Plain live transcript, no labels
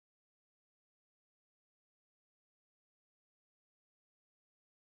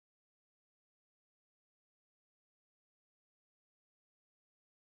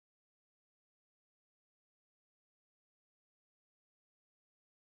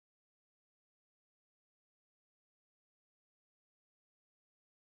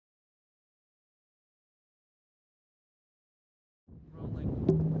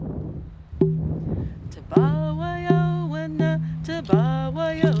Powwow, to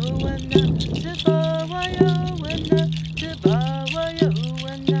Powwow, to Powwow, to Powwow,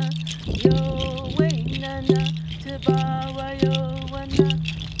 yo way na na, to Powwow,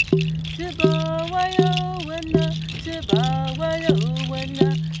 to Powwow, to Powwow,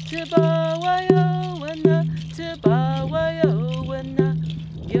 to Powwow, to Powwow,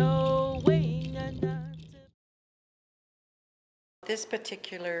 yo way na na. This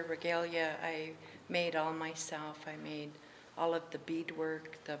particular regalia I made all myself. I made all of the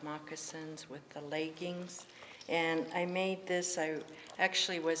beadwork, the moccasins with the leggings. And I made this, I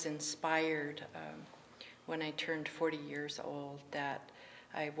actually was inspired when I turned 40 years old that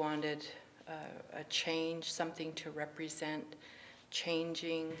I wanted a change, something to represent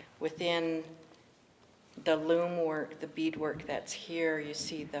changing within the loom work, the beadwork that's here. You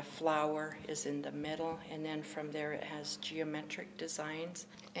see the flower is in the middle, and then from there it has geometric designs,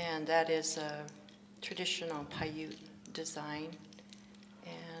 and that is a traditional Paiute design.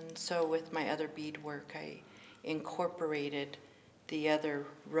 And so with my other beadwork, I incorporated the other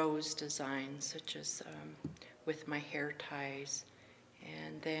rose designs, such as with my hair ties.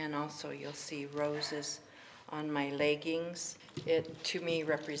 And then also you'll see roses on my leggings. It, to me,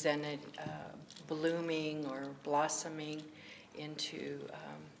 represented blooming or blossoming into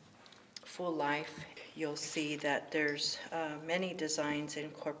full life. You'll see that there's many designs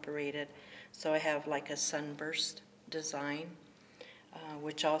incorporated. So I have like a sunburst design,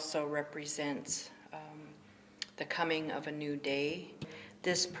 which also represents the coming of a new day.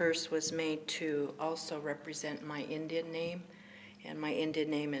 This purse was made to also represent my Indian name, and my Indian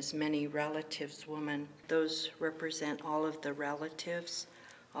name is Many Relatives Woman. Those represent all of the relatives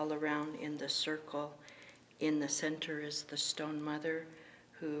all around in the circle. In the center is the Stone Mother,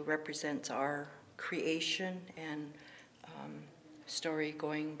 who represents our creation and story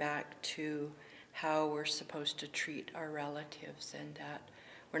going back to how we're supposed to treat our relatives, and that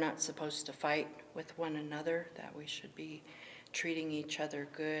we're not supposed to fight with one another, that we should be treating each other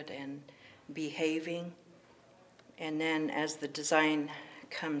good and behaving. And then as the design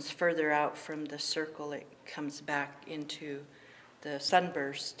comes further out from the circle, it comes back into the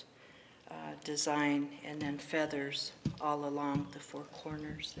sunburst design, and then feathers all along the four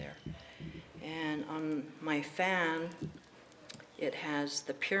corners there. And on my fan, it has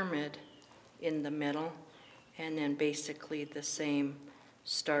the pyramid in the middle, and then basically the same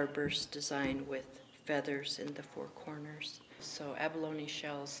starburst design with feathers in the four corners. So abalone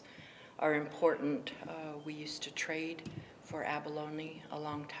shells are important. We used to trade for abalone a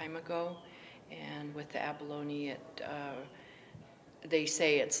long time ago, and with the abalone, they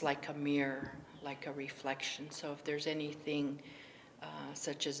say it's like a mirror, like a reflection. So if there's anything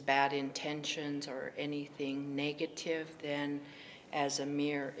such as bad intentions or anything negative, then as a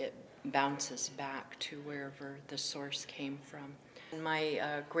mirror it bounces back to wherever the source came from. And my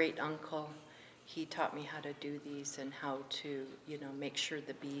great uncle, he taught me how to do these and how to, make sure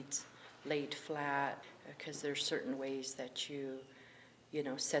the beads laid flat, because there's certain ways that you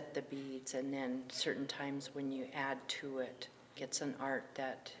set the beads, and then certain times when you add to it. It's an art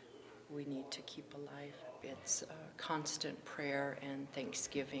that we need to keep alive. It's constant prayer and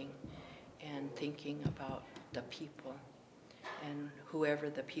thanksgiving and thinking about the people and whoever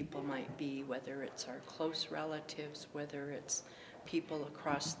the people might be, whether it's our close relatives, whether it's people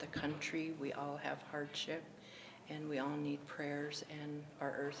across the country. We all have hardship and we all need prayers, and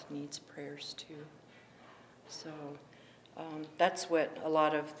our earth needs prayers too. So that's what a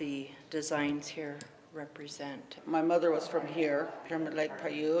lot of the designs here represent. My mother was from here, Pyramid Lake,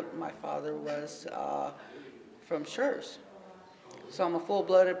 Paiute. My father was from Schurz. So I'm a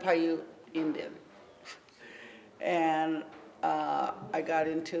full-blooded Paiute Indian. And I got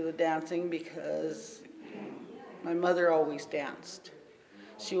into the dancing because my mother always danced.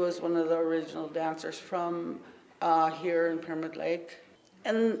 She was one of the original dancers from here in Pyramid Lake.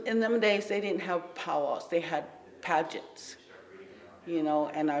 And in them days, they didn't have powwows. They had pageants.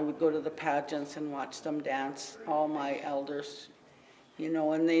 And I would go to the pageants and watch them dance, all my elders,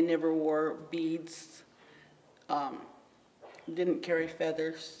 and they never wore beads, didn't carry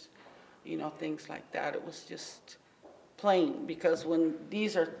feathers, things like that. It was just plain, because when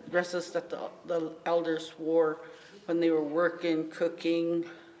these are dresses that the elders wore when they were working, cooking,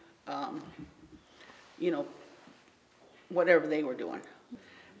 whatever they were doing.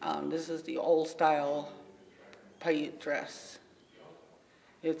 This is the old style Paiute dress.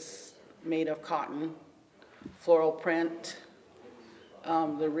 It's made of cotton, floral print,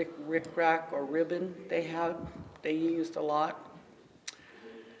 the rick-rack or ribbon they used a lot.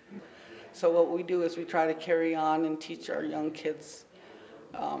 So what we do is we try to carry on and teach our young kids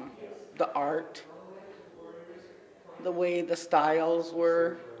the art the way the styles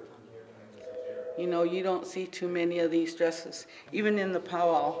were. You know, you don't see too many of these dresses. Even in the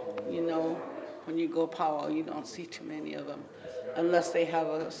powwow, you know, when you go powwow, you don't see too many of them unless they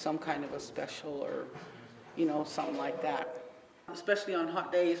have some kind of a special or, you know, something like that. Especially on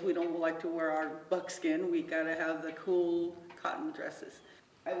hot days, we don't like to wear our buckskin. We gotta have the cool cotton dresses.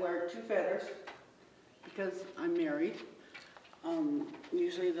 I wear 2 feathers because I'm married.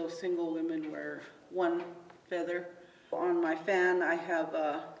 Usually those single women wear 1 feather. On my fan, I have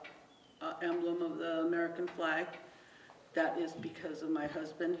a emblem of the American flag. That is because of my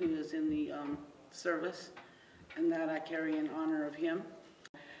husband, who is in the service, and that I carry in honor of him.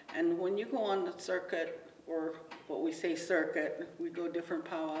 And when you go on the circuit, or what we say circuit, we go different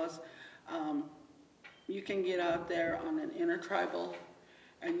powwows, you can get out there on an intertribal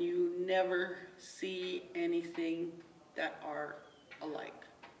and you never see anything that are alike.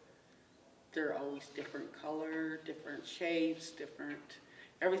 They're always different color, different shapes,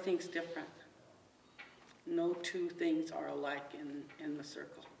 everything's different. No 2 things are alike in the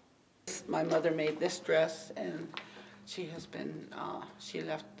circle. My mother made this dress, and she has been, she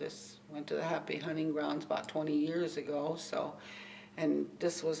left this, went to the Happy Hunting Grounds about 20 years ago, so, and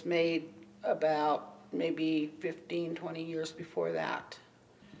this was made about maybe 15, 20 years before that.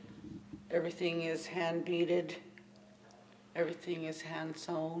 Everything is hand beaded, everything is hand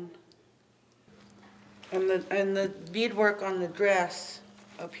sewn. And the beadwork on the dress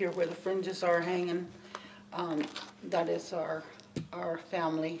up here where the fringes are hanging, that is our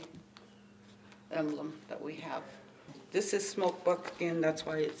family emblem that we have. This is smoked buckskin, that's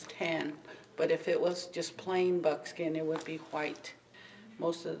why it's tan. But if it was just plain buckskin, it would be white.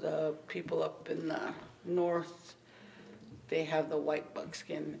 Most of the people up in the north, they have the white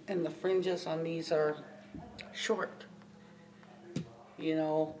buckskin. And the fringes on these are short. You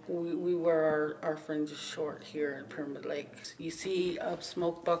know, we wear our fringes short here in Pyramid Lake. You see a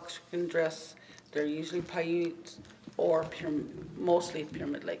smoked buckskin dress, they're usually Paiute or mostly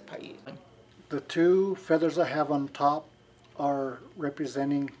Pyramid Lake Paiute. The 2 feathers I have on top are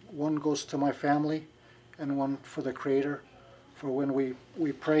representing, one goes to my family and one for the Creator. For when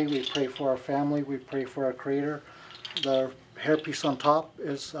we pray for our family, we pray for our Creator. The hairpiece on top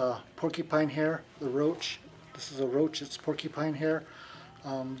is porcupine hair, the roach. This is a roach, it's porcupine hair.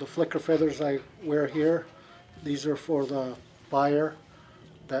 The flicker feathers I wear here, these are for the fire.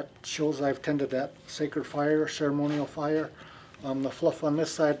 That shows I've tended that sacred fire, ceremonial fire. The fluff on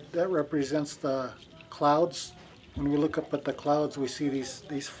this side, that represents the clouds. When we look up at the clouds, we see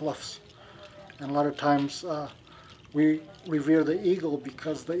these fluffs. And a lot of times we revere the eagle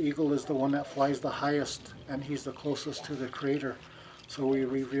because the eagle is the one that flies the highest and he's the closest to the Creator. So we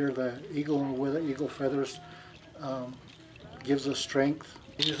revere the eagle, and with the eagle feathers gives us strength.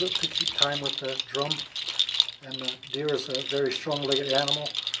 We use it to keep time with the drum. And the deer is a very strong-legged animal.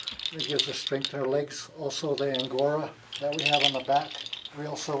 It gives us strength in our legs. Also the Angora that we have on the back. We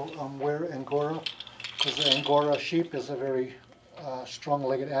also wear Angora because the Angora sheep is a very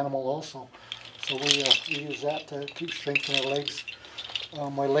strong-legged animal also. So we use that to keep strength in our legs.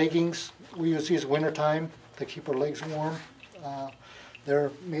 My leggings, we use these wintertime to keep our legs warm.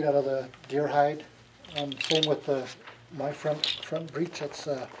 They're made out of the deer hide. Same with my front breech, it's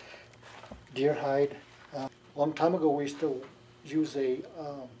deer hide. A long time ago we used to use a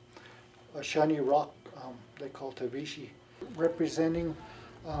shiny rock they call tabishi, representing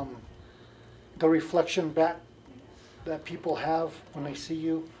the reflection back that people have when they see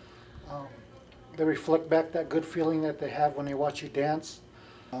you. They reflect back that good feeling that they have when they watch you dance.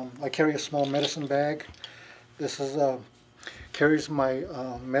 I carry a small medicine bag. This is carries my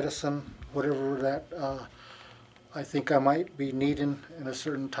medicine, whatever that I think I might be needing in a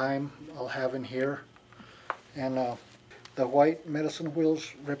certain time, I'll have in here. And the white medicine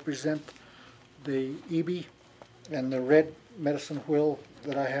wheels represent the Ibi, and the red medicine wheel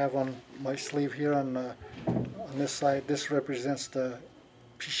that I have on my sleeve here on this side, this represents the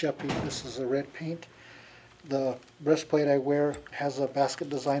Pishapi. This is a red paint. The breastplate I wear has a basket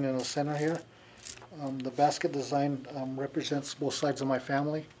design in the center here. The basket design represents both sides of my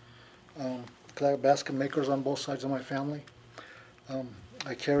family. I have basket makers on both sides of my family.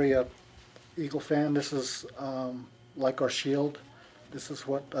 I carry a eagle fan. This is like our shield. This is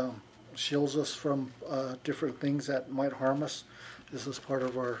what shields us from different things that might harm us. This is part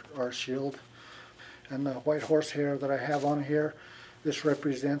of our shield. And the white horse hair that I have on here, this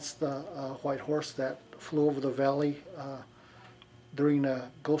represents the white horse that flew over the valley during a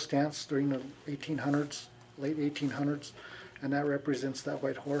ghost dance during the 1800s, late 1800s, and that represents that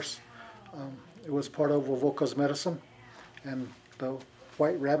white horse. It was part of Wovoka's medicine, and the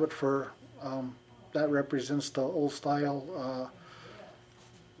white rabbit fur that represents the old style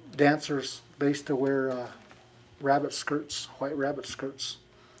dancers. They used to wear rabbit skirts, white rabbit skirts.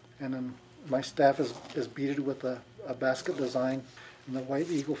 And then my staff is beaded with a basket design, and the white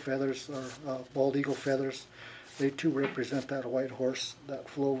eagle feathers, or bald eagle feathers, they too represent that white horse that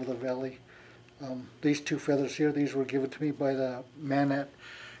flew over the valley. These two feathers here, these were given to me by the man that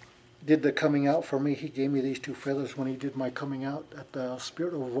did the coming out for me. He gave me these two feathers when he did my coming out at the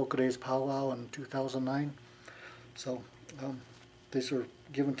Spirit of Avoca Days Powwow in 2009. So these were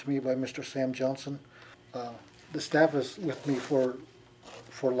given to me by Mr. Sam Johnson. The staff is with me for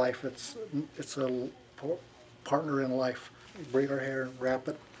life. It's a partner in life. We braid our hair and wrap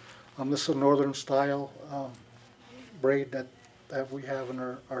it. This is a northern style braid that we have in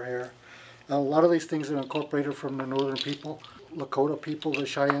our hair. A lot of these things are incorporated from the northern people, Lakota people, the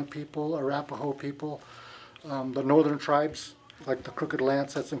Cheyenne people, Arapaho people, the northern tribes, like the Crooked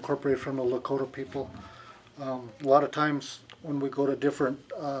Lance, that's incorporated from the Lakota people. A lot of times when we go to different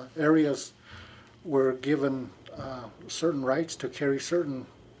areas, we're given certain rights to carry certain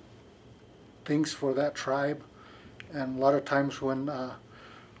things for that tribe, and a lot of times when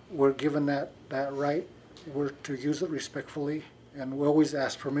we're given that right, we're to use it respectfully, and we always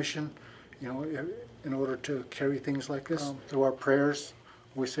ask permission, in order to carry things like this. Through our prayers,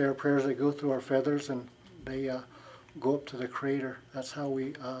 we say our prayers, they go through our feathers, and they go up to the Creator. That's how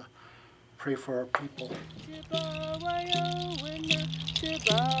we pray for our people.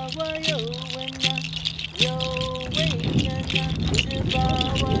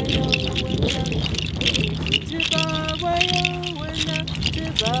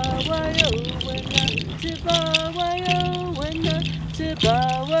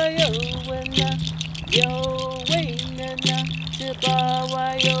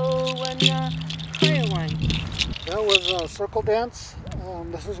 That was a circle dance.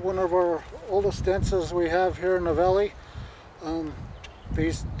 This is one of our oldest dances we have here in the valley.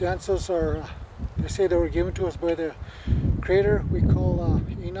 These dances are, they say they were given to us by the Creator. We call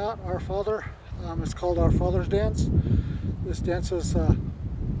Enoch our Father. It's called Our Father's Dance. This dance was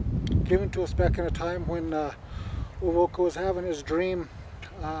given to us back in a time when Avoca was having his dream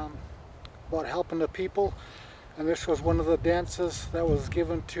about helping the people, and this was one of the dances that was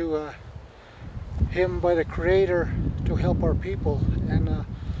given to him by the Creator to help our people, and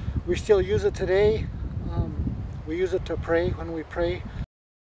we still use it today. We use it to pray when we pray.